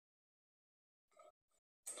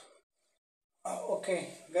Okay,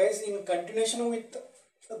 guys, in continuation with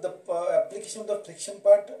the application of the friction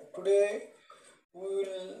part, today we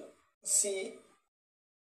will see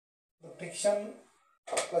the friction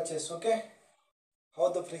clutches. Okay, how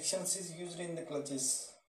the frictions is used in the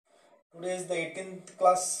clutches. Today is the 18th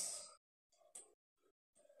class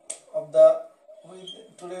of the.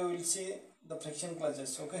 Today we will see the friction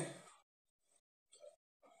clutches. Okay,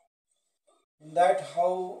 in that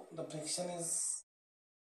how the friction is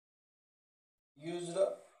used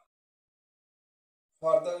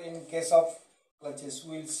further in case of clutches.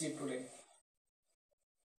 We will see today.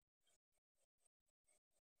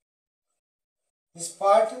 This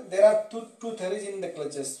part, there are two theories in the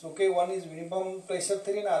clutches. Okay, one is uniform pressure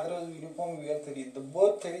theory and other is uniform wear theory. The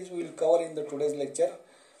both theories we will cover in the today's lecture,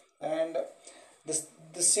 and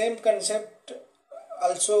the same concept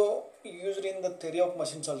also used in the theory of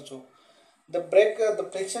machines also. The the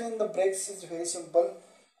friction in the brakes is very simple.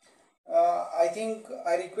 I think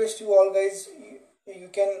I request you all guys, you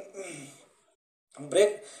can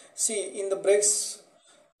brake. See, in the brakes,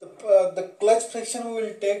 the clutch friction we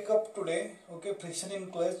will take up today. Okay, friction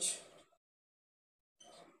in clutch.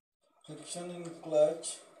 Friction in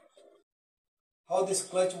clutch. How this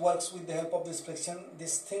clutch works with the help of this friction.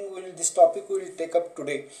 This topic we will take up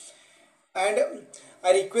today. And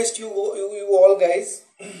I request you all guys,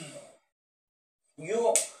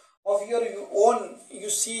 you of your own, you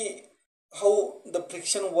see how the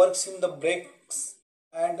friction works in the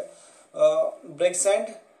and brakes and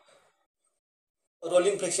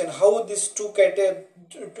rolling friction. How these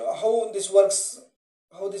how this works,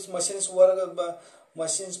 how these machines work,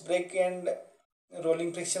 machines brake and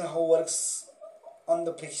rolling friction, how works on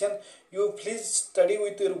the friction. You please study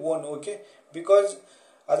with your own, okay? Because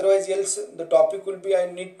otherwise else the topic will be, I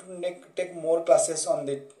need to take more classes on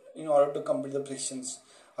it in order to complete the frictions.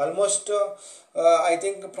 Almost I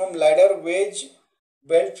think from ladder, wedge,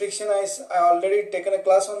 belt friction, I already taken a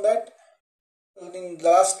class on that. In the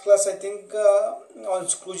last class I think on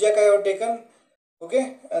screw jack I have taken.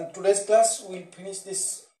 Okay, and today's class we'll finish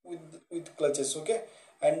this with clutches. Okay,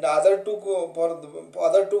 and the other two for the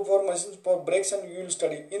other two for machines for brakes, and you will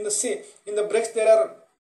study in the C. In the brakes there are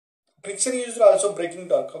friction used also braking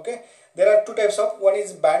torque. Okay, there are two types of, one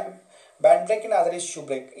is band brake and other is shoe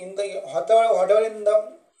brake. In the whatever in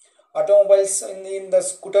the automobiles, in the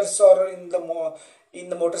scooters or in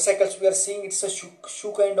the motorcycles we are seeing, it's a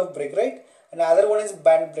shoe kind of brake, right? And other one is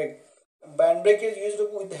band brake. Band brake is used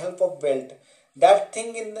with the help of belt. That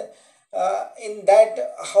thing in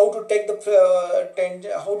that, how to take the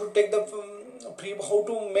how to take the how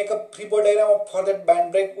to make a freeboard diagram for that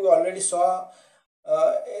band brake we already saw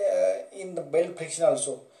in the belt friction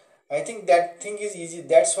also. I think that thing is easy.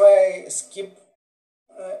 That's why I skip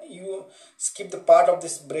you skip the part of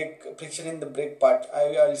this brake friction in the brake part.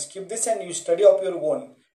 I'll skip this and you study of your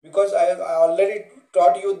own, because I already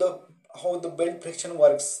taught you the how the belt friction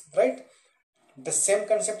works, right? The same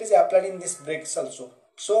concept is applied in this brakes also.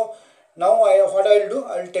 So now what I will do,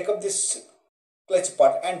 I will take up this clutch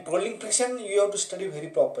part. And rolling friction you have to study very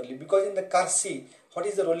properly, because in the car, see what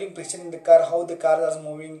is the rolling friction in the car, how the car is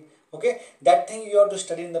moving. Okay, that thing you have to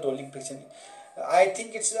study in the rolling friction. I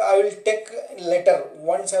think it's, I will take later,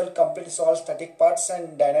 once I will complete all static parts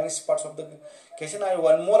and dynamics parts of the question.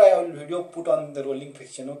 One more I will video put on the rolling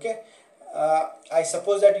friction. Okay, I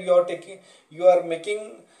suppose that you are taking, you are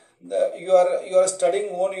making the, you are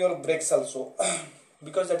studying on your brakes also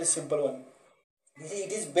because that is simple one.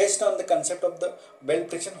 It is based on the concept of the belt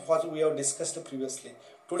friction what we have discussed previously.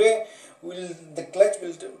 Today will the clutch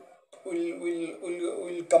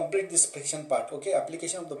will complete this friction part. Okay,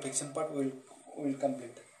 application of the friction part will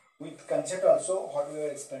complete with concept also what we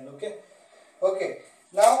have explained. Okay, okay.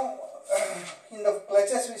 Now in the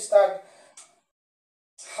clutches we start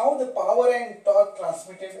how the power and torque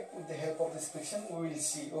transmitted with the help of this friction we will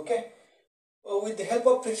see. Okay, with the help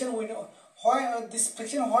of friction we know why this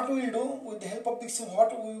friction, what we will do with the help of friction,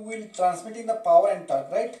 what we will transmit in the power and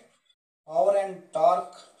torque, right? Power and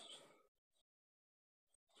torque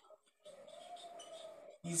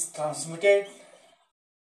is transmitted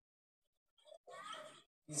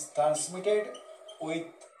with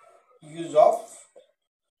use of,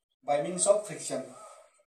 by means of friction,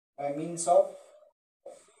 by means of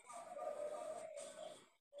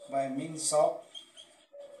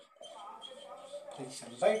friction,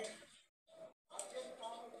 right?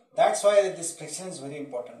 That's why this friction is very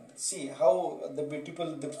important. See how the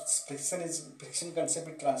beautiful the friction concept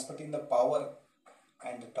is transmitting the power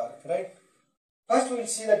and the torque, right? First we will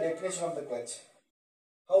see the definition of the clutch.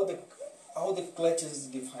 How the clutch is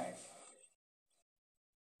defined.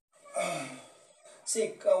 See,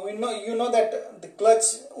 we know, you know that the clutch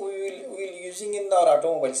we will using in our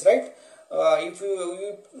automobiles, right? If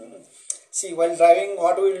see, while driving,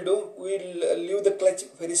 what we will do, we will leave the clutch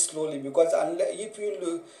very slowly, because unless if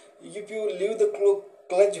you leave the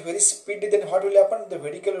clutch very speedy, then what will happen? The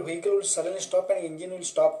vehicle will suddenly stop and engine will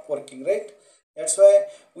stop working, right? That's why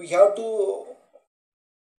we have to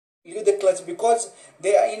leave the clutch, because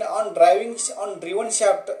they are in on driving on driven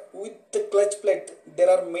shaft with the clutch plate. There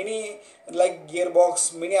are many, like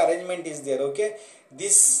gearbox, many arrangement is there. Okay,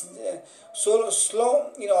 this so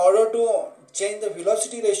slow, in order to change the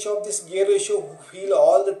velocity ratio of this gear ratio, feel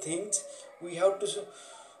all the things, we have to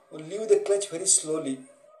leave the clutch very slowly,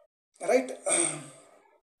 right?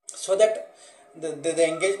 So that the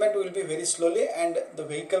engagement will be very slowly and the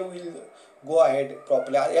vehicle will go ahead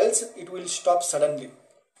properly, else it will stop suddenly,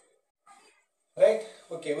 right?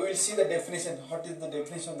 Okay, we will see the definition. What is the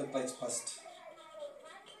definition of the clutch first?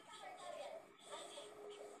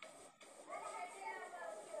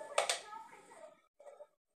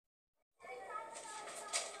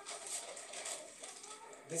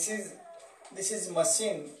 This is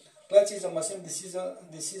machine. Clutch is a machine.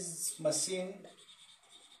 This is machine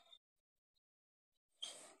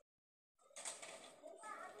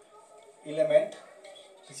element.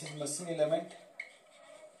 This is machine element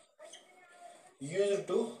used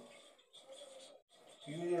to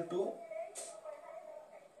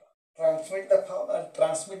transmit the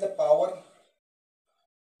power,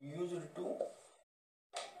 used to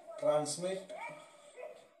transmit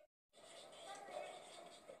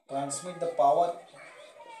the power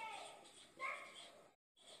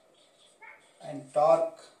and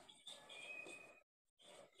torque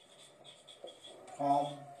from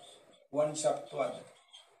one shaft to other,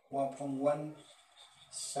 or from one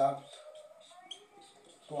shaft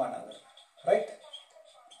to another, right?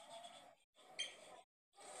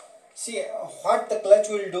 See, what the clutch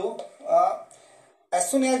will do,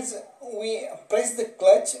 as soon as we press the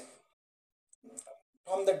clutch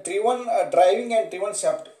from the driving and driven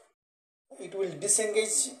shaft, it will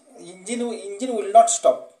disengage. Engine will not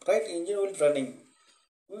stop, right? Engine will running.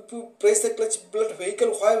 If you press the clutch, but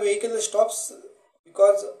why vehicle stops?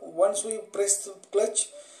 Because once we press the clutch,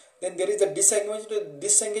 then there is a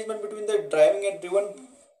disengagement between the driving and driven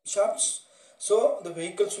shafts, so the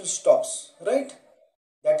vehicles will stops, right?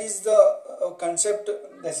 That is the concept.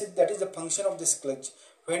 That is the function of this clutch.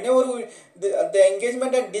 Whenever the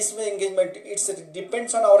engagement and disengagement, it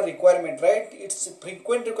depends on our requirement, right? It's a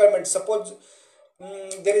frequent requirement. Suppose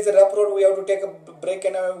there is a rough road, we have to take a break,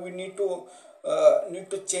 and we need to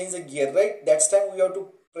change the gear, right? That's time we have to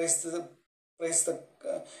press the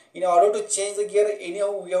in order to change the gear,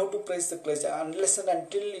 anyhow we have to press the clutch, unless and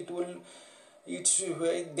until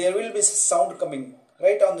there will be sound coming,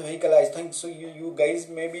 right, on the vehicle. I think so. You guys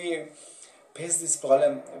maybe face this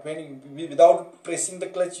problem when without pressing the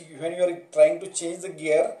clutch, when you are trying to change the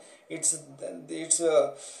gear, it's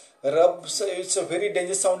a rub. So it's a very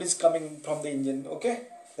dangerous sound is coming from the engine. Okay,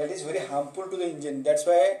 that is very harmful to the engine. That's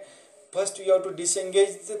why first you have to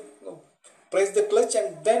press the clutch,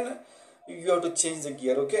 and then you have to change the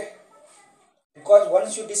gear. Okay, because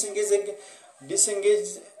once you disengage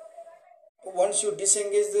once you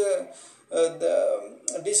disengage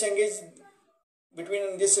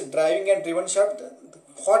between this driving and driven shaft,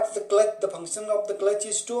 what the function of the clutch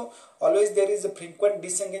is to always there is a frequent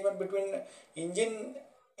disengagement between engine,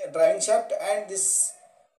 driving shaft, and this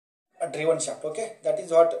driven shaft. Okay, that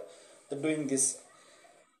is what the doing this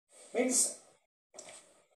means.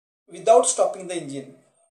 Without stopping the engine,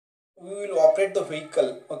 we will operate the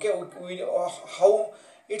vehicle. Okay, how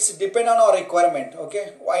it's depend on our requirement.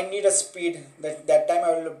 Okay, I need a speed, that time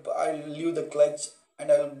I'll leave the clutch and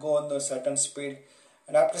I will go on the certain speed,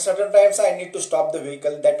 and after certain times I need to stop the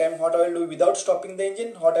vehicle. That time what I will do, without stopping the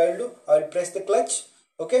engine, what I will do, I will press the clutch.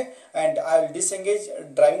 Okay, and I will disengage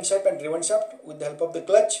driving shaft and driven shaft with the help of the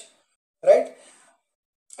clutch, right?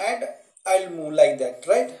 And I'll move like that,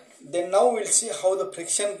 right? Then now we'll see how the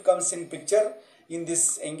friction comes in picture in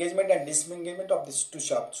this engagement and disengagement of these two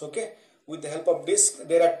shafts. Okay, with the help of disc,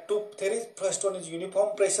 there are two theories. First one is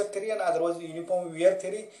uniform pressure theory, and other was uniform wear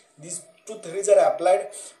theory. These two theories are applied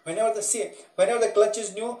whenever the clutch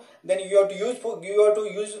is new. Then you have to use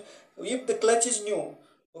if the clutch is new.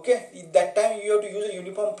 Okay, at that time you have to use a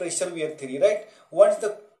uniform pressure wear theory, right? Once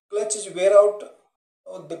the clutch is wear out,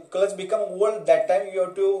 the clutch become old, that time you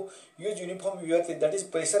have to use uniform wear theory, that is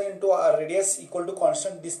pressure into a radius equal to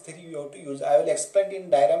constant. This theory you have to use. I will explain in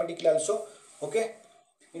diagrammatically also. Okay,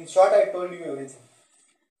 in short I told you everything.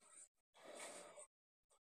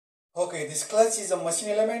 Okay, this clutch is a machine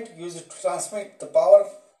element used to transmit the power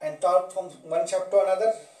and torque from one shaft to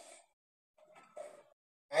another.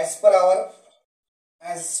 as per our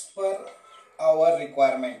as per our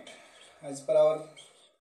requirement, as per our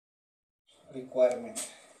requirement,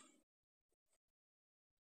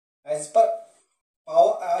 as per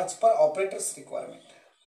as per operators requirement,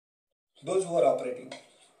 those who are operating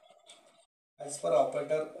as per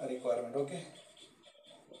operator requirement. Okay,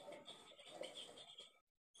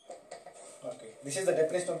 okay, this is the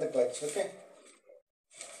definition of the clutch. Okay,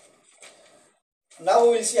 now we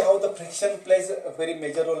will see how the friction plays a very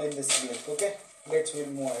major role in this unit. Okay, we'll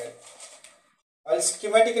move ahead. I'll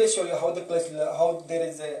schematically show you how the clutch, how there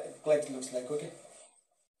is a clutch looks like. Okay,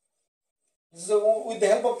 so with the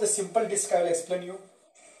help of the simple disc, I will explain you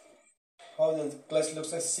how the clutch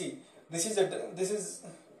looks like. See, this is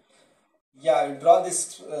yeah. I will draw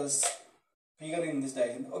this figure in this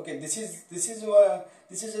diagram. Okay, this is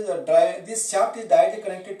a drive. This shaft is directly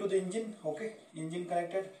connected to the engine. Okay, engine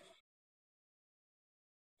connected,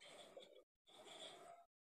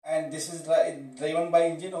 and this is driven by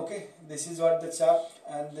engine. Okay, this is what the shaft,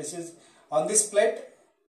 and this is on this plate.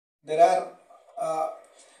 There are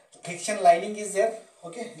friction lining is there.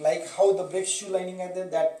 Okay, like how the brake shoe lining are there,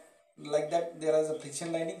 that like that there is a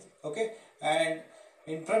friction lining. Okay, and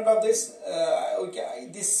in front of this okay,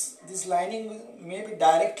 this lining may be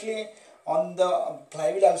directly on the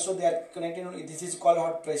flywheel also. They are connected. This is called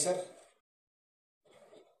hot pressure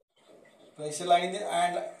lining,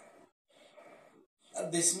 and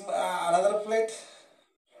this another plate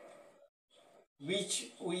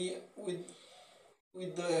which we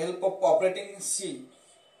with the help of operating. See,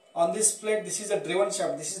 on this plate, this is a driven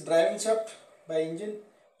shaft. This is driving shaft by engine.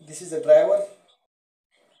 This is a driver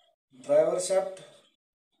shaft,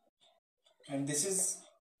 and this is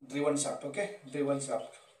driven shaft. Okay, driven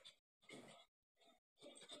shaft.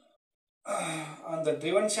 On the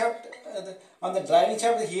driven shaft, on the driving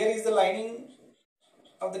shaft, here is the lining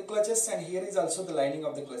of the clutches, and here is also the lining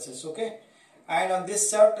of the clutches. Okay, and on this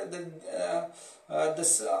shaft,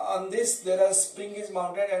 on this there are spring is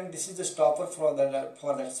mounted, and this is the stopper for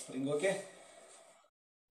that spring. Okay,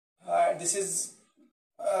 this is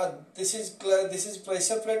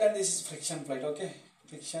pressure plate, and this is friction plate. Okay,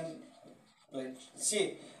 friction plate.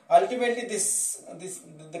 See, ultimately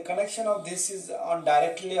the connection of this is on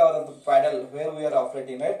directly on the pedal where we are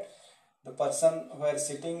operating, right? The person who are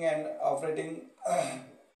sitting and operating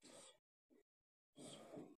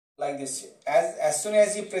like this. As soon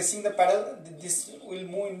as you pressing the pedal, this will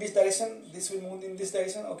move in this direction, this will move in this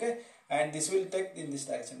direction. Okay, and this will take in this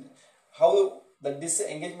direction. How the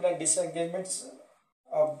disengagement and disengagements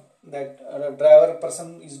of that driver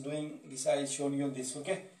person is doing, this I shown you this.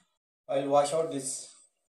 Okay, I will wash out this.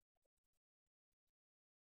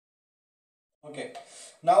 Okay,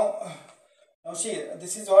 now see,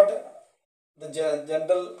 this is what the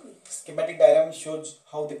general schematic diagram shows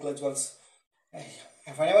how the clutch works.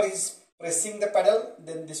 Whenever he is pressing the pedal,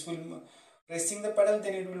 then this will pressing the pedal,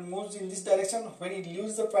 then it will move in this direction. When it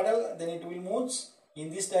leaves the pedal, then it will move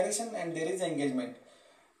in this direction, and there is engagement.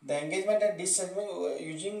 The engagement and disengagement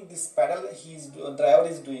using this pedal, driver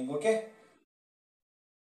is doing. Okay,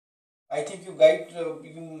 I think you guide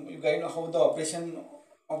you guide how the operation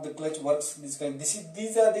of the clutch works. These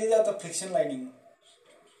are the friction lining.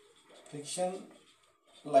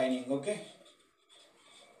 Okay,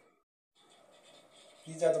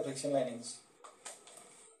 these are the friction linings.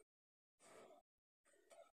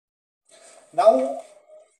 Now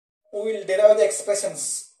we will derive the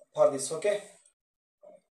expressions for this. Okay,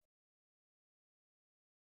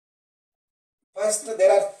 first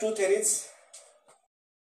there are two theories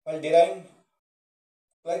while deriving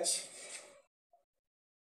clutch.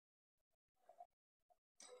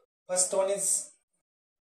 First one is,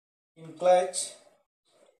 in clutch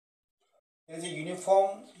there is a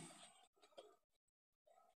uniform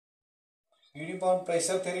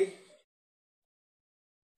pressure theory.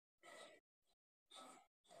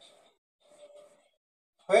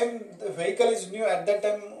 When the vehicle is new, at that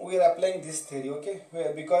time we are applying this theory. Okay,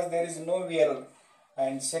 because there is no wear.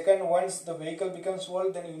 And second, once the vehicle becomes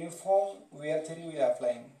old, then uniform wear theory we are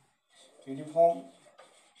applying. Uniform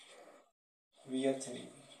wear theory.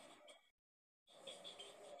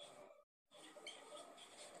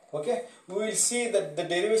 Okay, we will see the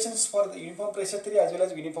derivations for the uniform pressure theory as well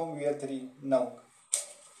as uniform wear theory now.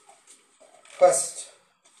 First,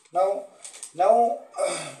 now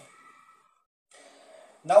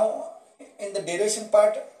in the derivation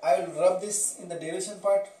part, I will rub this in the derivation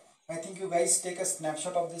part. I think you guys take a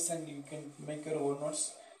snapshot of this and you can make your own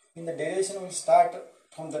notes. In the derivation, we will start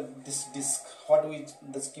from this disc.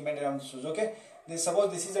 The schematic shows. Okay,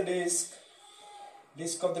 suppose this is a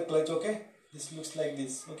disc of the clutch. Okay, this looks like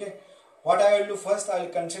this. Okay, What I will do first, I will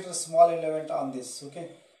consider small element on this.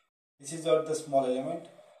 Okay, this is the small element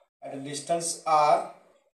at a distance r.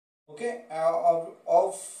 Okay,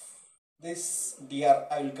 of this dr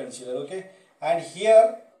I will consider. Okay, and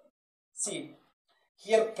here see,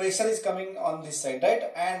 here pressure is coming on this side, right,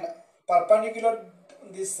 and perpendicular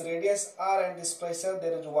this radius r and this pressure,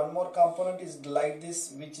 there is one more component is like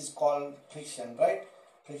this, which is called friction, right?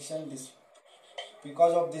 Friction. This,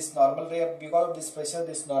 because of this normal ray, because of this pressure,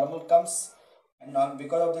 this normal comes, and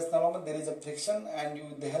because of this normal there is a friction, and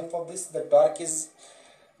with the help of this the torque is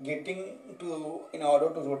getting to, in order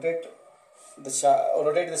to rotate the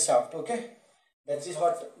shaft. Okay, that is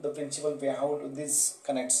what the principle behind how this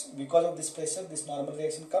connects. Because of this pressure, this normal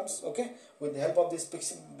reaction comes. Okay, with the help of this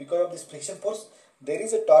friction, because of this friction force, there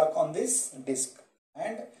is a torque on this disc,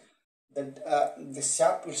 and the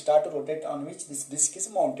shaft will start to rotate on which this disc is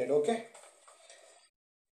mounted. Okay.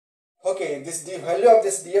 Okay, this the value of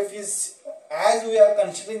this df is, as we are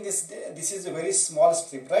considering this, this is a very small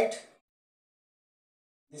strip, right?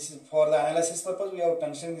 This is for the analysis purpose. We are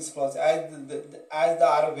considering this clause as as the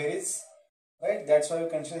r varies, right? That's why we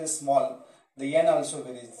consider this small. The n also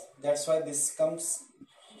varies. That's why this comes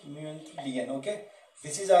mu into dn. Okay,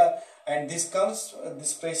 this is a, and this comes,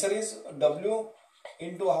 this pressure is w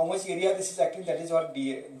into how much area this is acting. That is what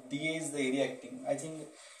dA. dA is the area acting. I think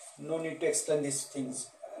no need to explain these things.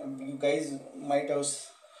 You guys might have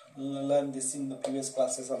learned this in the previous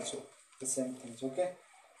classes also. The same things. Okay.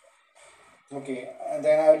 Okay, and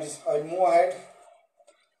then I'll move ahead.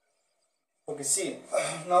 Okay, see,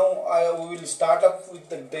 now we will start up with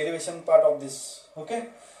the derivation part of this. Okay,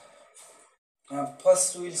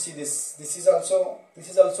 first we will see this. This is also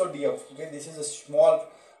df. Okay, this is a small,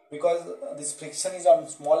 because this friction is on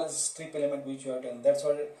small strip element which you have done. That's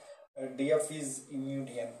why df is mu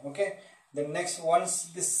dn. Okay, the next,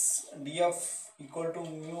 once this df equal to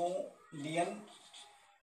mu dn,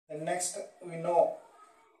 the next we know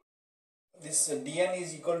this dn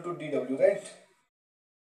is equal to dw, right?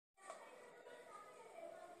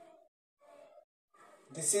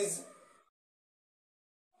 This is,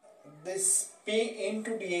 this P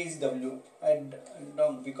into dA is W, and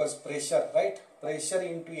down, because pressure, right? Pressure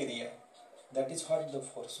into area, that is what the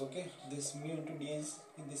force. Okay, this mu into dA is,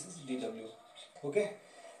 this is dW. Okay,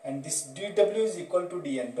 and this dW is equal to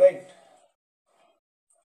dn, right?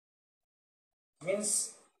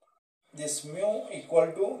 Means this mu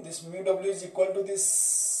equal to, this mu w is equal to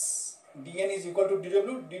this dn is equal to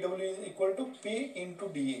dw, dw is equal to P into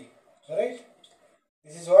dA, right?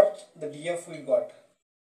 This is what the df we got.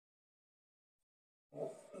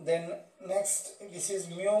 Then next, this is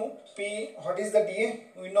mu P. What is the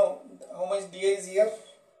dA? We know how much dA is here.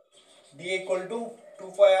 dA equal to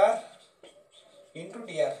 2 pi r into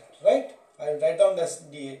dr, right? I'll write down this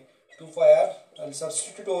dA 2 pi r. I'll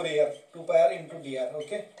substitute over here 2 pi r into dr.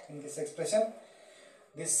 Okay, in this expression,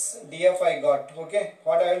 this df I got. Okay,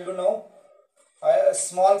 what I will do now, a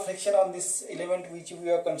small friction on this element which we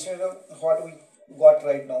are considering, what we got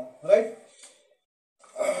right now, right?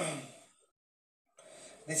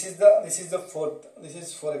 This is the fourth. This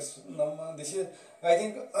is 4x. This is, I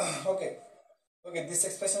think, okay. Okay, this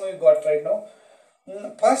expression we got right now.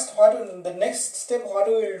 First, the next step, what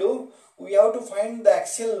we will do, we have to find the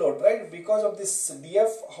axial load, right? Because of this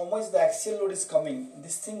df, how much the axial load is coming.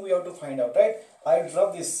 This thing we have to find out, right? I will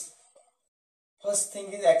drop this. First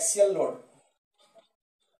thing is axial load.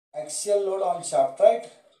 Axial load on shaft, right?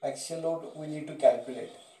 Axial load we need to calculate.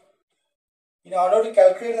 In order to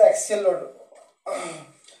calculate the axial load,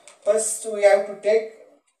 first we have to take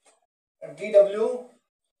dw.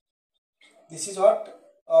 This is what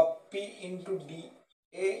P into dA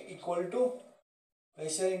equal to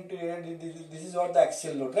pressure into area. This is what the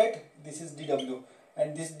axial load, right? This is dw,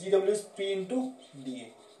 and this dw is P into dA.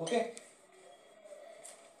 Okay.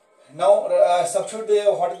 Now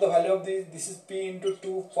substitute what is the value of this? This is P into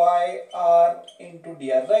 2 pi r into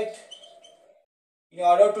dr, right? In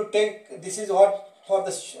order to take, this is what for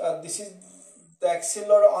the this is the axial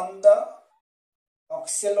load on the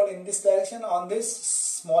axial load in this direction on this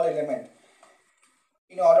small element.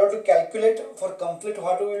 In order to calculate for complete,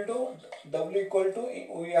 what we will do, W equal to,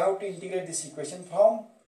 we have to integrate this equation from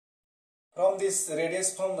this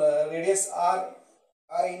radius, from radius r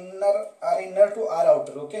inner to r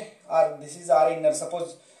outer. Okay, r, this is r inner.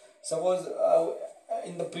 Suppose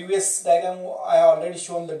in the previous diagram I have already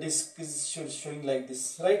shown the disc is showing like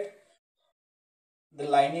this, right? The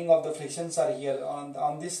lining of the frictions are here.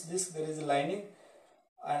 On this disc there is a lining,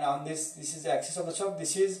 and on this is the axis of the shaft.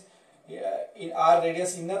 This is in r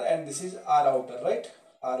radius inner, and this is r outer, right?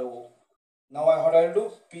 RO. Now what I will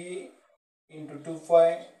do, P into 2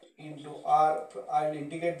 pi into R. I will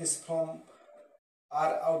integrate this from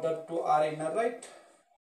R outer to R inner, right?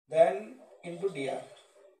 Then into dr.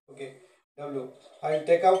 Okay, W. I will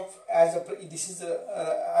take up as a this is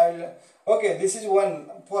okay. This is one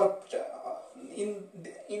for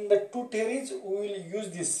in the two theories we will use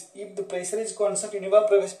this. If the pressure is constant, uniform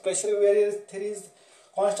pressure where theory is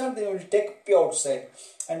constant, then we will take P outside.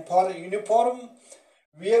 And for uniform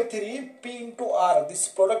wear theory, P into R, this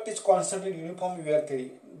product is constant in uniform wear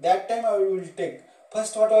theory. That time I will take.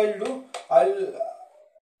 First what I will do, I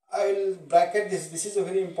will bracket this. This is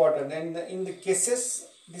very important. And in the cases,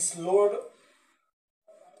 this load,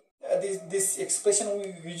 this expression we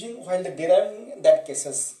are using while the deriving that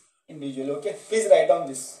cases individually. Okay, please write down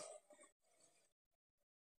this.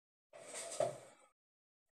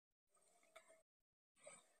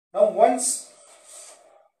 Now once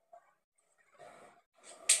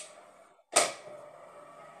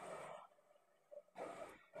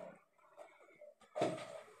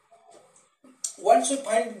you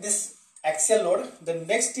find this axial load, the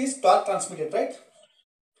next is torque transmitted, right?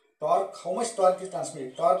 Torque, how much torque is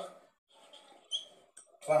transmitted? Torque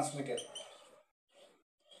transmitted.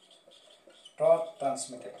 Torque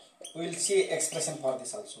transmitted. We will see expression for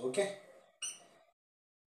this also, okay?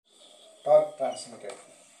 Torque transmitted.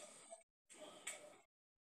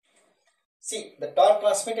 See, the torque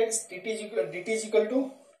transmitted is dt is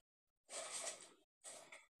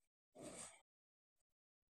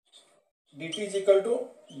equal to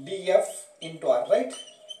df into r, right?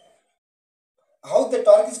 How the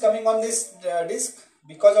torque is coming on this disc?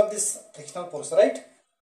 Because of this frictional force, right?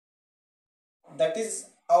 That is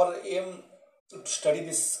our aim to study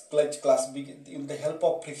this clutch class with the help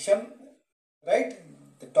of friction, right?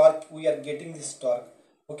 The torque, we are getting this torque,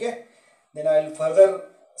 okay? Then I will further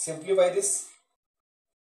simplify this.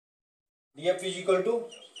 df is equal to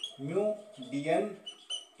mu dn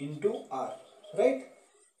into r, right?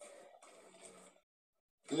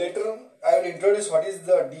 Later I will introduce what is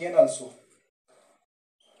the dn also.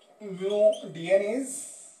 Mu dn is,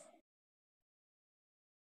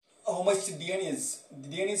 how much dn is?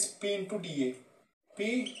 Dn is p into dA.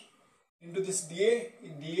 P into this dA.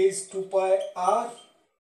 dA is 2 pi r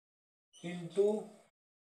into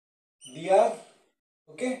dr,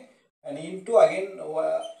 okay? And into again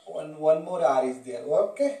one more r is there,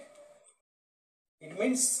 okay? It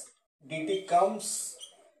means dt comes,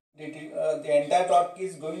 the entire torque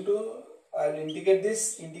is going to, I will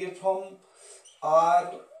integrate from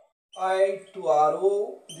ri to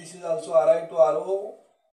ro. This is also ri to ro,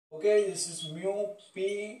 okay? This is mu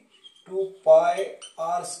p 2 pi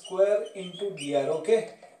r square into dr,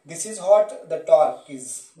 okay? This is what the torque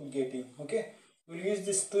is getting, okay? We will use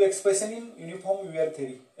these two expression in uniform wear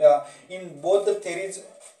theory. In both the theories,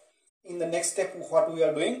 in the next step what we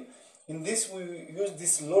are doing, in this we use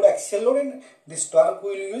this load, axial load, and this torque we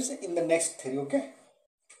will use in the next theory, okay?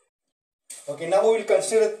 Okay, now we will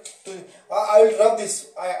consider, I will draw this.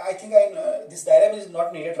 I think this diagram is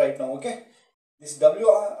not needed right now, okay? This W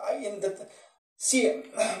in the, see,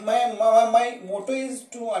 my motto is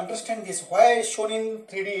to understand this. Why I shown in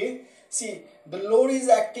 3D? See, the load is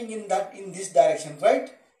acting in this direction, right?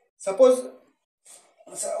 Suppose,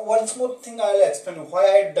 once more thing I will explain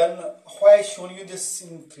why I shown you this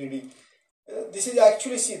in 3D. This is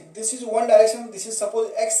actually, see, this is one direction. This is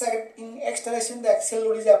suppose in x direction the axial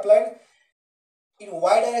load is applied. In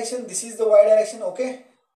y direction, this is the y direction, okay?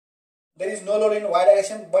 There is no load in y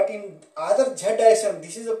direction, but in other z direction,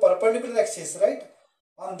 this is a perpendicular axis, right?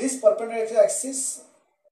 On this perpendicular axis,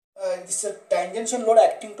 this is a tangential load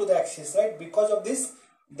acting to the axis, right? Because of this,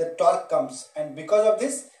 the torque comes, and because of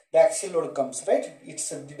this, the axial load comes, right?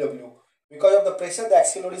 It's a dW. Because of the pressure, the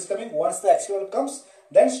axial load is coming. Once the axial load comes,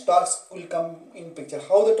 then torque will come in picture.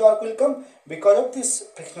 How the torque will come? Because of this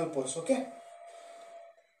frictional force, okay?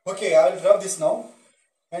 Okay, I will draw this now,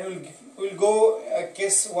 and we'll go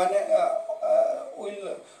case one.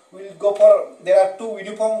 We'll go for, there are two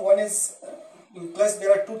uniform. One is in clutch.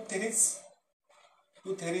 There are two theories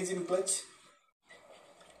in clutch.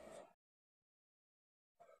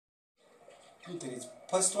 Two theories.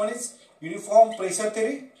 First one is uniform pressure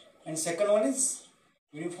theory, and second one is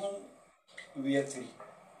uniform wear theory.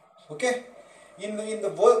 Okay. In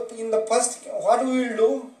the first, what we will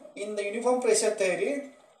do in the uniform pressure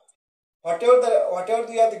theory, whatever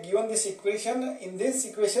we are given this equation, in these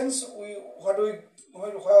equations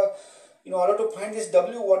in order to find this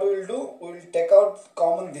W, what we will do, we will take out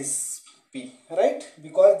common this P, right?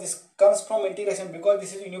 Because this comes from integration, because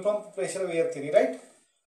this is uniform pressure wear theory, right?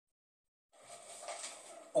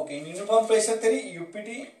 Okay, in uniform pressure theory,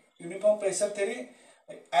 UPT, uniform pressure theory,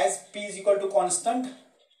 as P is equal to constant,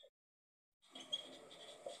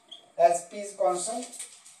 as P is constant.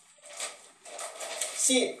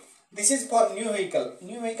 See, this is for new vehicle.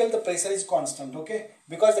 New vehicle, the pressure is constant, okay?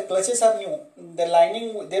 Because the clutches are new. The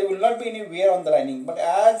lining, there will not be any wear on the lining. But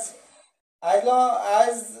as long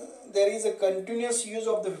as there is a continuous use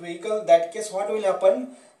of the vehicle, that case what will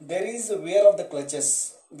happen? There is a wear of the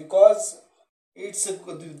clutches, because it's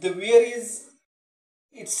the wear is,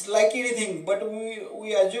 it's like anything, but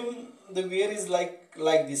we assume the wear is like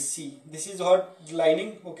this. See, this is what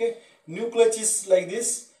lining, okay? New clutch is like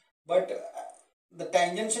this, but the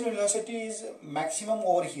tangential velocity is maximum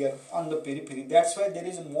over here on the periphery. That's why there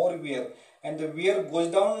is more wear, and the wear goes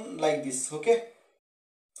down like this, okay?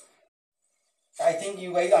 I think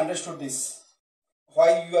you guys understood this,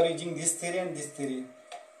 why you are using this theory and this theory.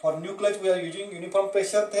 For new clutch we are using uniform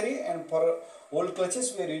pressure theory, and for old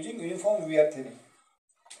clutches we are using uniform wear theory.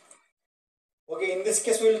 Okay, in this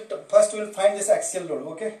case first we will find this axial load,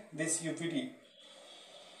 okay, this UPT.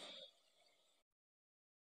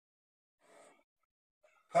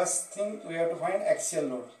 First thing we have to find axial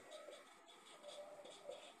load.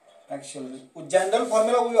 General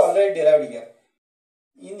formula we already derived here.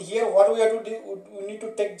 In here what we have to do, we need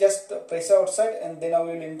to take just pressure outside, and then I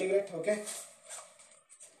will integrate, okay?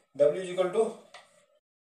 W is equal to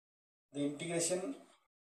the integration,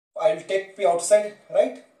 I will take P outside,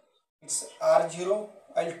 right? It's R0.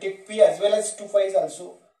 I will take P as well as 2 pi is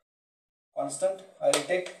also constant. I will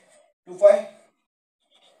take 2 pi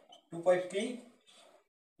P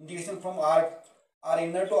integration from R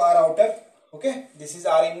inner to R outer, okay? This is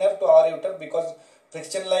R inner to R outer, because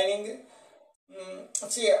friction lining,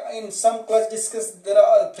 see, in some clutch discs there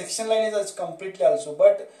are friction line is completely also,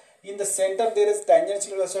 but in the center there is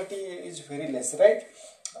tangential velocity is very less, right?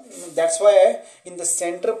 That's why in the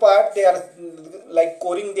center part they are like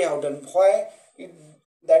coring they have done. Why?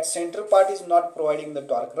 That center part is not providing the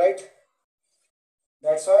torque, right?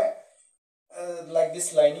 That's why like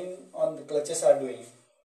this lining on the clutches are doing.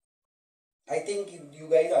 I think you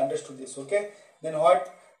guys understood this, okay? Then what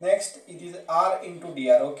next? It is R into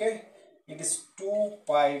dr, okay? It is 2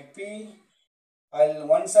 pi P.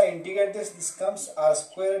 Once I integrate this comes R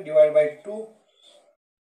square divided by 2.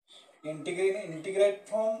 Integrate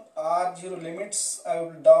from R0 limits.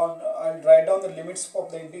 I'll write down the limits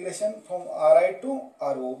of the integration from Ri to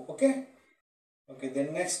Ro, okay? Okay,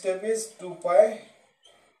 then next step is 2 pi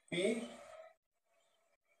P.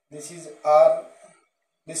 This is R.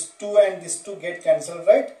 This 2 and this 2 get cancelled,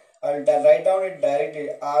 right? I'll write down it directly.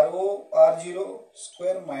 R0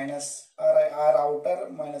 square minus R outer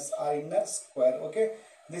minus R inner square, okay?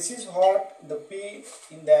 This is what the P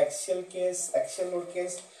in the axial load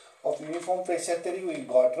case of uniform pressure theory we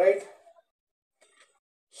got, right?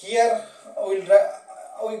 Here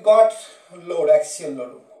we got load, axial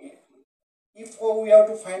load. If we have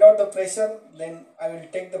to find out the pressure, then I will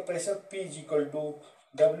take the pressure P is equal to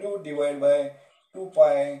W divided by 2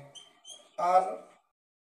 pi R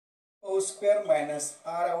O square minus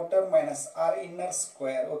R outer minus R inner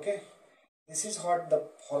square, okay? This is what the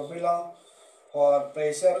formula for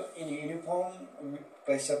pressure in uniform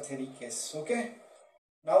pressure theory case, okay?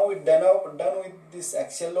 Now we're done with this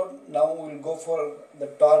axial load. Now we will go for the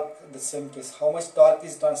torque, the same case. How much torque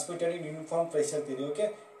is transmitted in uniform pressure theory,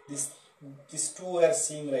 okay? These two we are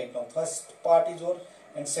seeing right now. First part is over,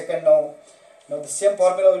 and second now the same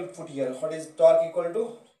formula we will put here. What is torque equal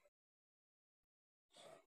to?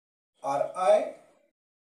 Ri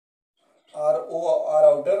Ro R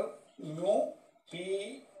outer mu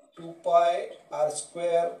P 2 pi R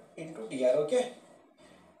square into dr, okay?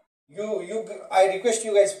 I request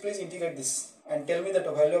you guys, please integrate this and tell me the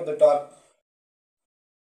value of the torque.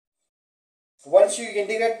 Once you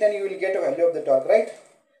integrate, then you will get a value of the torque, right?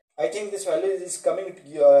 I think this value is coming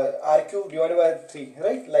R cube divided by 3,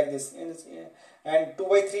 right? Like this, and 2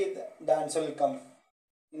 by 3 the answer will come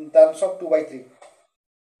in terms of 2 by 3.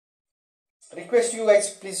 Request you guys,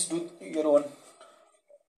 please do your own,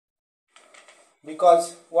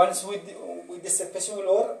 because once with this equation will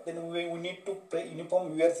over, then we need to play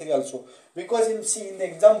uniform wear theory also, because in the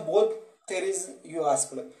exam both theories you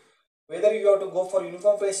asked, whether you have to go for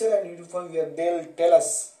uniform pressure and uniform wear, they will tell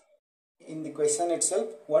us in the question itself.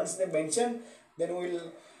 Once they mention, then we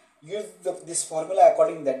will use this formula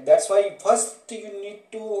according to that. That's why first you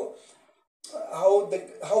need to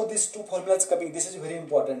how these two formulas coming. This is very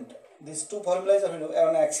important. These two formulas are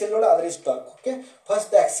on axial load, other is torque, okay? First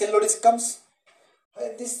the axial load comes.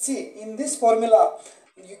 In this formula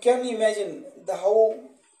you can imagine how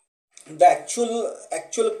the actual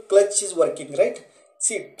clutch is working, right?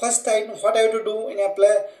 See, first what I have to do in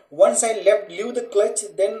apply, once I leave the clutch,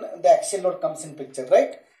 then the axial load comes in picture,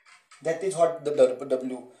 right? That is what the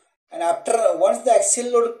W. and after once the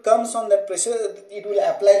axial load comes on that pressure, it will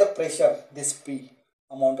apply the pressure, this P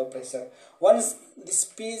amount of pressure. Once this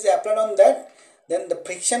P is applied on that, then the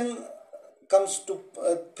friction comes to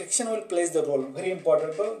friction will plays the role, very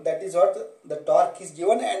important role. That is what the torque is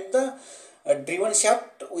given, and the driven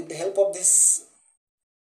shaft, with the help of this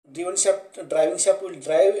driving shaft will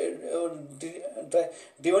drive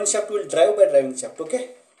driven shaft will drive by driving shaft.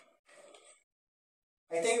 Okay,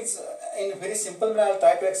 I think it's in very simple manner. I'll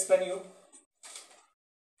try to explain you.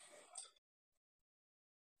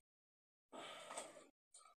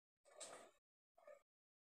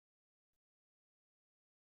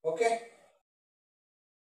 Okay.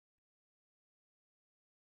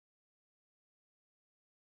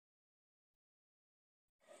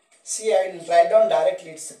 See, I will write down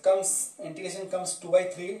directly. It comes, integration comes 2 by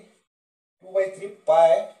 3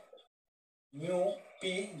 pi mu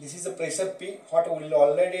P. This is the pressure P. What we will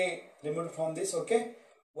already remove from this. Okay.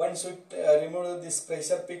 Once we remove this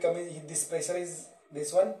pressure P coming, this pressure is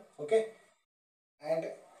this one. Okay. And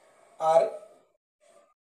R,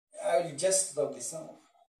 I will just rub this now,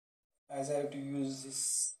 as I have to use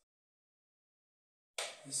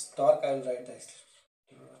this torque. I will write that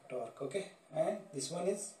torque. Okay. And this one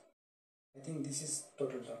is, I think this is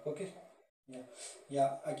total torque. Okay.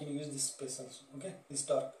 Yeah, I can use this space also. Okay, this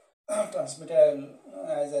torque transmitter, I will,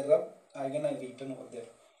 as I rub, I gonna return over there.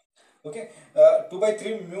 Okay, 2 by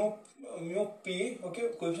 3 mu P. Okay,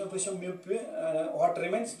 coefficient of pressure mu P. What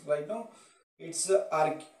remains right now? It's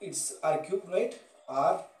R cube, right?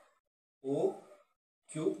 R O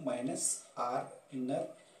cube minus R inner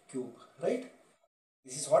cube, right?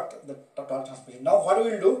 This is what the torque transmission. Now what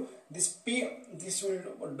we will do, this P, this will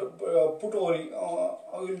put over,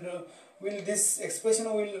 will this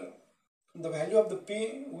expression will, the value of the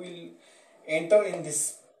P will enter in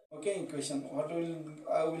this, okay, equation. What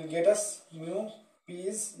will get us, mu P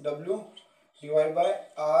is W divided by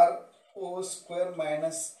R O square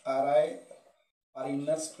minus R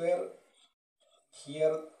inner square.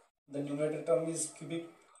 Here the numerator term is cubic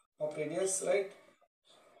of radius, right?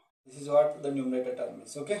 This is what the numerator term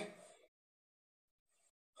is. Okay.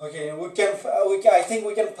 Okay, we can I think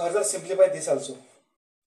we can further simplify this also.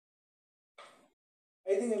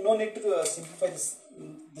 I think no need to simplify this.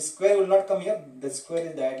 The square will not come here. The square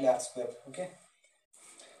is directly R square. Okay.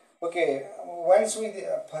 Okay. Once we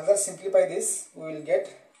further simplify this, we will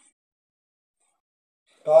get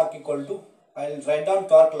torque equal to, I will write down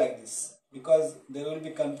torque like this, because there will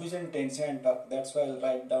be confusion, tension and torque. That's why I will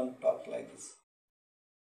write down torque like this.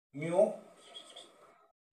 Mu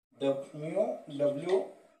W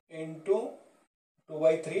into 2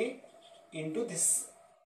 by 3 into this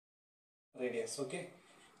radius. Okay,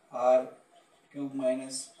 R cube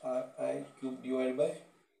minus RI cube divided by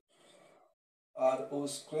RO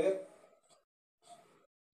square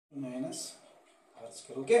minus R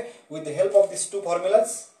square. Okay, with the help of these two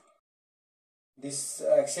formulas, this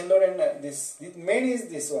axial load and this main is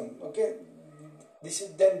this one. Okay, this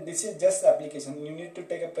is just the application. You need to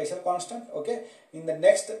take a pressure constant. Okay, in the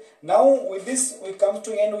next, now with this we come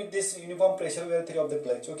to end with this uniform pressure wear theory of the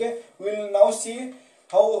clutch. Okay, we will now see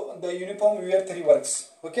how the uniform wear theory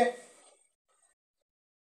works. Okay,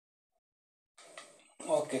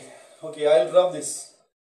 I'll drop this,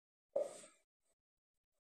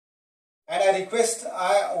 and I request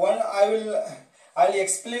I'll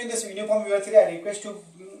explain this uniform wear theory. I request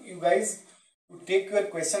you guys to take your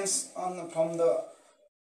questions from the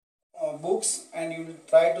books, and you will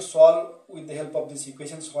try to solve with the help of these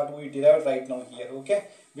equations what we derived right now here. Okay,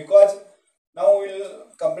 because now we will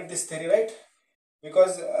complete this theory, right?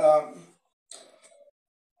 Because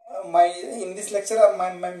in this lecture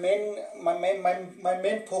my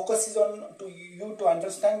main focus is on you to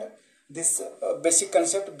understand this basic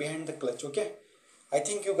concept behind the clutch. Okay, I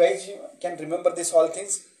think you guys can remember this all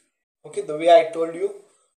things. Okay, the way I told you.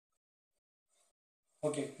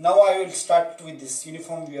 Okay, now I will start with this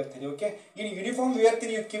uniform wear theory. Okay, in uniform wear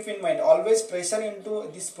theory, you keep in mind always pressure into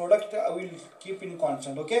this product will keep in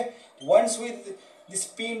constant. Okay, once with this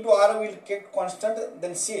P into R will get constant,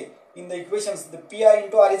 then see in the equations the Pi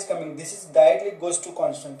into R is coming. This is directly goes to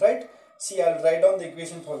constant, right? See, I will write down the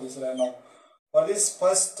equation for this right now. For this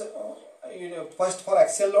first for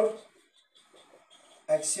axial load,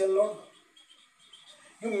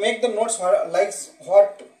 you make the notes like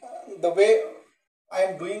what the way I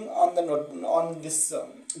am doing on the note on this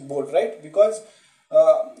board, right? Because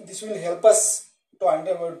this will help us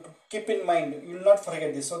to keep in mind. You will not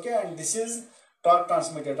forget this. Okay, and this is torque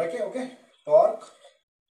transmitted. Okay, torque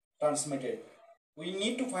transmitted. We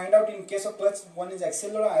need to find out in case of clutch, one is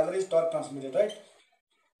axial load, other is torque transmitted, right?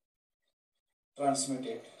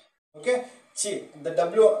 Transmitted. Okay, see the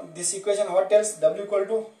W, this equation what tells? W equal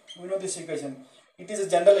to, we know this equation, it is a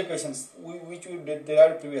general equations which we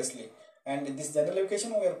derived previously, and this general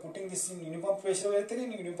equation we are putting this in uniform pressure wear theory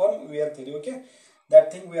and uniform wear theory. Okay,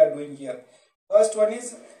 that thing we are doing here. First one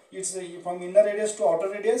is, it's from inner radius to outer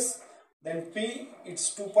radius, then P,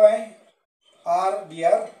 it's 2 pi r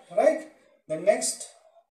dr, right? The next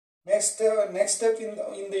step in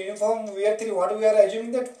the uniform wear theory, what we are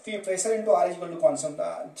assuming that P pressure into R is equal to constant.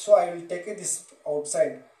 So I will take this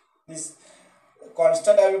outside, this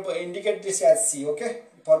constant I will indicate this as C, okay,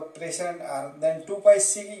 for pressure and R. Then 2 pi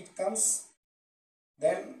C comes,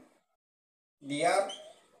 then dr,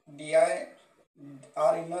 di,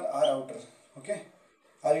 R inner, R outer. Okay,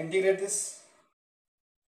 I will integrate this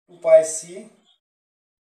 2 pi C.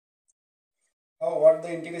 What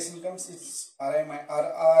the integration comes, it's R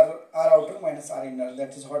outer minus R inner, that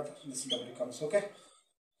is what this W comes. Okay,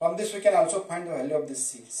 from this we can also find the value of this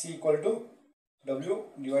C. C equal to W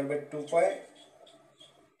divided by 2 pi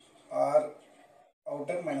R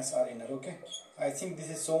outer minus R inner. Okay, I think this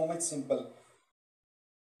is so much simple.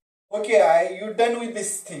 Okay, you done with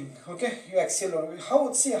this thing. Okay, you axial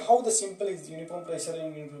load. See how the simple is uniform pressure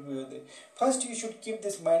and uniform pressure. First, you should keep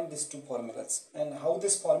this mind these two formulas, and how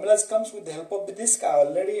this formulas comes with the help of the disk. I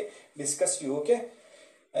already discussed you. Okay,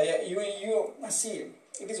 you see,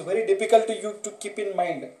 it is very difficult to you to keep in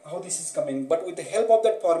mind how this is coming, but with the help of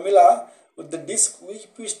that formula, with the disk,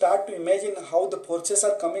 we start to imagine how the forces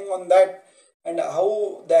are coming on that, and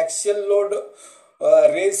how the axial load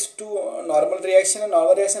raised to normal reaction and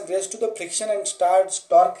normal reaction raised to the friction and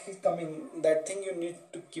torque is coming. That thing you need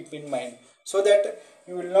to keep in mind so that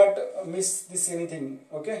you will not miss this anything.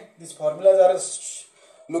 Okay, these formulas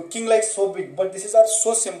are looking like so big, but this is are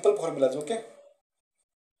so simple formulas. Okay,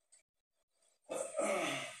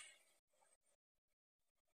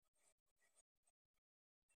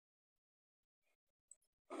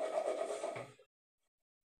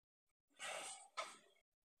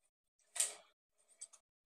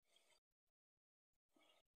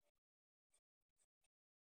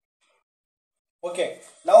 okay,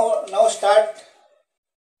 now start.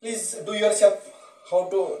 Please do yourself how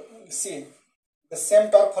to see the same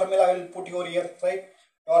torque formula. I will put your here, right?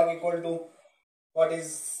 Torque equal to, what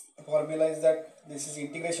is the formula is that this is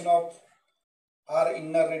integration of R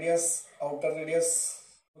inner radius outer radius.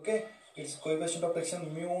 Okay, its coefficient of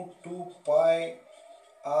friction mu 2 pi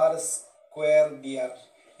R square dr.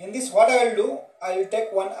 In this what I will do, I will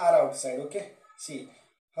take one R outside. Okay, see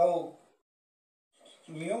how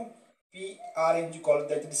mu p R is called,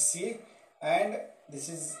 that is C, and this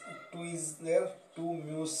is 2 is there, 2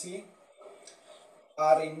 mu C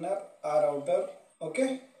R inner R outer.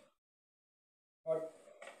 Okay, what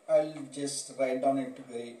I'll just write down it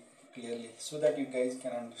very clearly so that you guys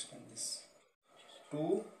can understand this.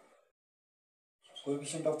 2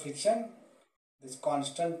 coefficient of friction, this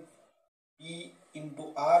constant P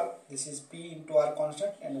into R, this is P into R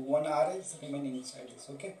constant, and 1 R is remaining inside this.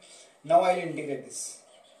 Okay, now I will integrate this.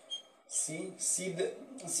 See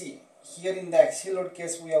here in the axial load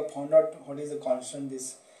case we have found out what is the constant.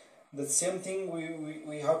 This the same thing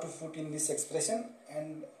we have to put in this expression,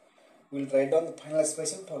 and we'll write down the final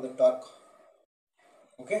expression for the torque.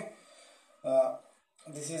 Okay,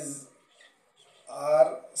 this is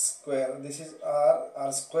R square, this is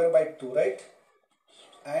R square by 2, right?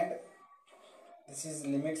 And this is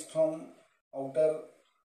limits from outer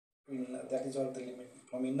to inner, that is all the limit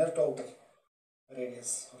from inner to outer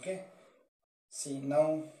radius. Okay, see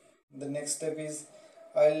now the next step is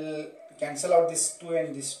I'll cancel out this 2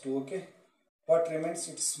 and this 2. Okay, what remains,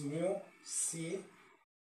 it's mu C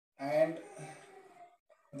and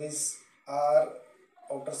this R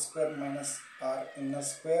outer square minus R inner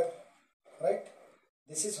square, right?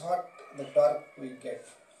 This is what the torque we get.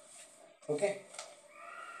 Okay,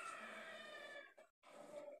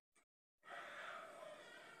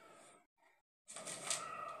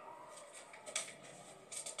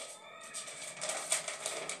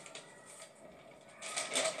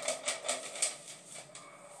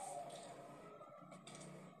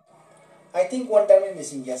 I think one term is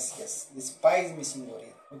missing. Yes, this pi is missing over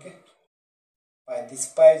here. Okay, this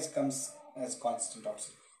pi comes as constant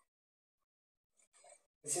also.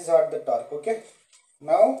 This is what the torque. Okay,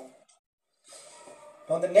 now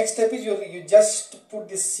the next step is you just put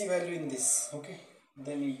this C value in this. Okay,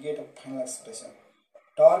 then you get a final expression.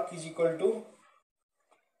 Torque is equal to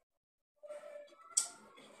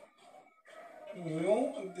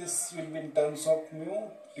mu, this will be in terms of mu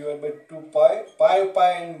divided by 2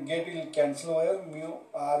 pi and get will cancel over, mu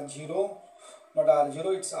R0, not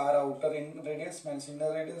R0, it's R outer in radius minus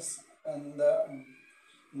inner radius, and the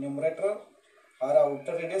numerator r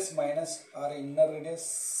outer radius minus r inner radius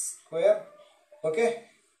square. Okay,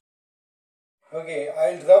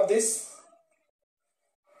 I'll rub this.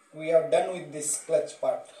 We are done with this clutch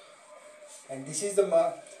part, and this is the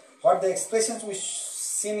what the expressions we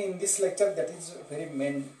seen in this lecture, that is very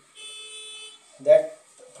main, that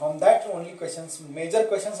from that only questions, major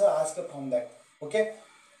questions are asked from that. Okay,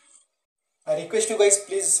 I request you guys,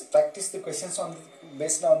 please practice the questions on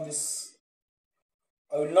based on this.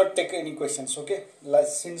 I will not take any questions. Okay,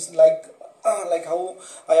 since like how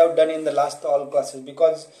I have done in the last all classes,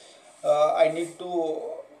 because I need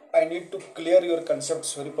to clear your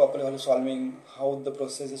concepts very properly while solving, how the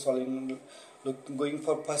process is solving. Look, going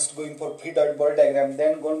for free body diagram,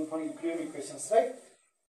 then going for equilibrium equations, right?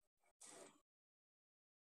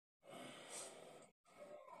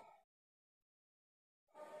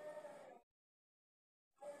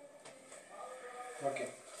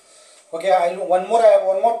 Okay, I'll one more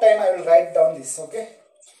time I will write down this, okay,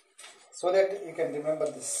 so that you can remember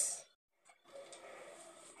this.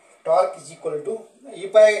 Torque is equal to,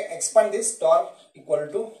 if I expand this, torque equal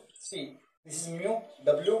to, see, this is mu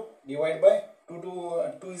w divided by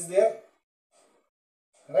 2 is there,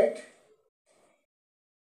 right?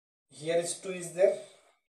 Here is 2 is there,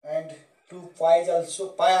 and 2 pi is also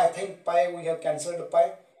pi. I think pi we have cancelled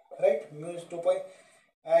pi, right? Mu is 2 pi,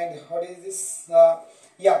 and what is this?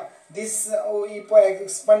 Yeah, this if I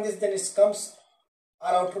expand this, then it comes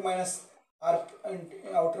r outer minus r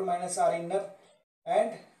inner,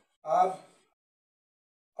 and r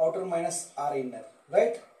outer minus r inner,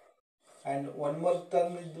 right? And one more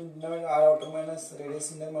term is r outer minus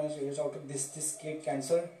radius inner minus radius outer. This get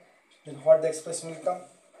cancelled. Then what the expression will come?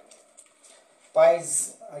 Pi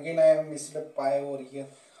is, again I have missed a pi over here.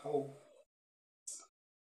 How?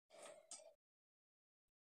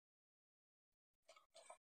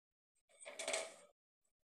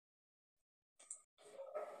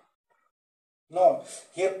 No,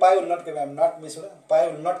 here pi will not come. I am not missed. Pi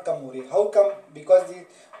will not come over here. How come? Because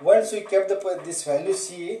once we kept this value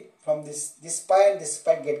c from this pi and this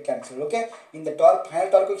pi get cancelled. Okay, in the final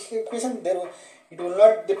torque equation, there it will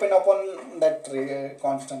not depend upon that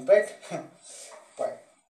constant, right? Pi.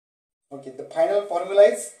 Okay, the final formula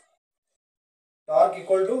is torque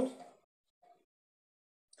equal to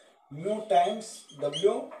mu times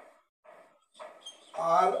w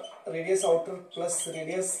r radius outer plus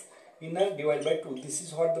radius inner divided by 2. This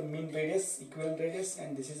is what the mean radius, equivalent radius,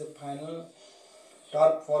 and this is the final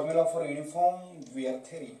torque formula for uniform wear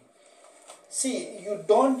theory. See, you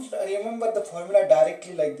don't remember the formula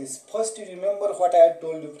directly like this. First you remember what I had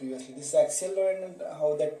told you previously. This is axial load and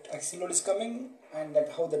how that axial load is coming, and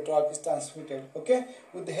that how the torque is transmitted. Okay,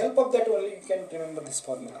 with the help of that only you can remember this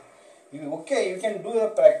formula. You can do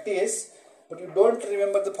the practice, but you don't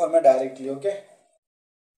remember the formula directly. Okay,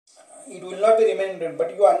 it will not be remembered,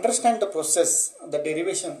 but you understand the process, the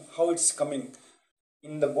derivation, how it's coming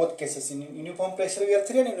in the both cases, in uniform pressure wear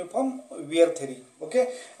theory and uniform wear theory.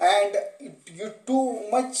 Okay, and you too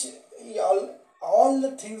much all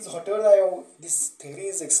the things whatever this theory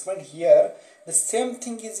is explained here, the same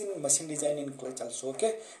thing is in machine design in clutch also.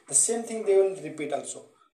 Okay, the same thing they will repeat also.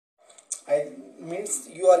 I means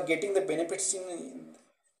you are getting the benefits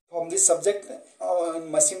from this subject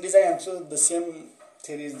in machine design also. The same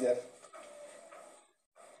theory is there.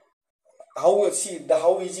 How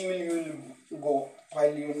easy will you go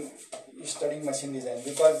while you studying machine design,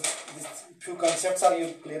 because these few concepts are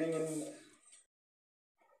you clearing in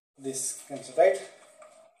this concept, right?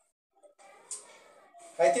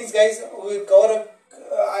 I think guys we will cover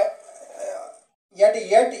yet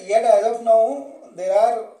as of now there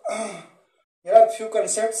are few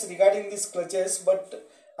concepts regarding these clutches, but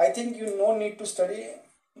I think you no need to study.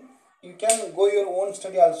 You can go your own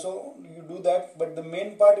study also, you do that, but the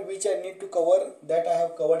main part which I need to cover, that I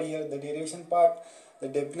have covered here, the derivation part, the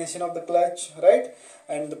definition of the clutch, right,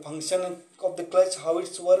 and the function of the clutch, how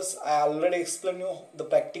it works. I already explained you the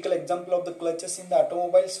practical example of the clutches in the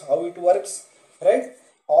automobiles, how it works, right?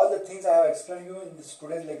 All the things I have explained you in this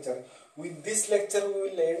today's lecture. With this lecture we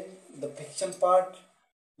will end the friction part.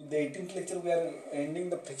 With the 18th lecture we are ending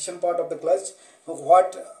the friction part of the clutch.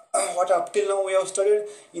 What up till now we have studied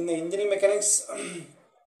in the engineering mechanics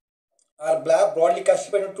are broadly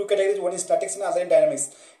classified into two categories. One is statics and other in dynamics.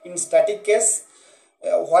 In static case,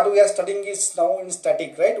 what we are studying is now in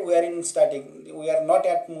static, right? We are in static. We are not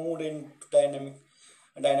yet moved into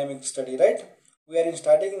dynamic study, right? We are in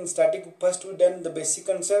static. In static, first we done the basic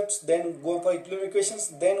concepts, then go for equilibrium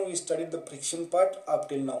equations, then we studied the friction part up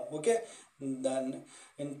till now. Okay, then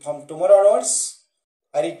from tomorrow onwards,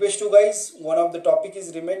 I request you guys, one of the topic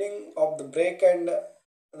is remaining of the brake and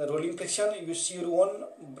the rolling friction, you see your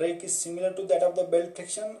own brake is similar to that of the belt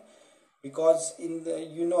friction, because in the,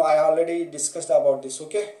 I already discussed about this.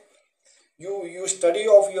 Okay, you study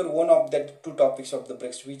of your own of that two topics of the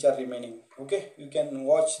brakes which are remaining. Okay, you can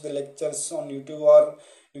watch the lectures on YouTube, or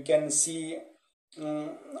you can see in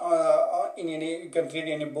any, you can read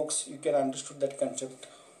any books, you can understood that concept.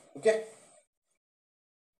 Okay,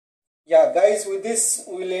 yeah guys, with this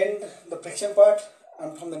we will end the friction part,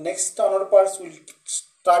 and from the next another parts we'll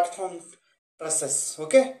start from process.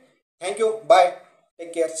 Okay, thank you, bye,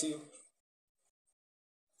 take care, see you.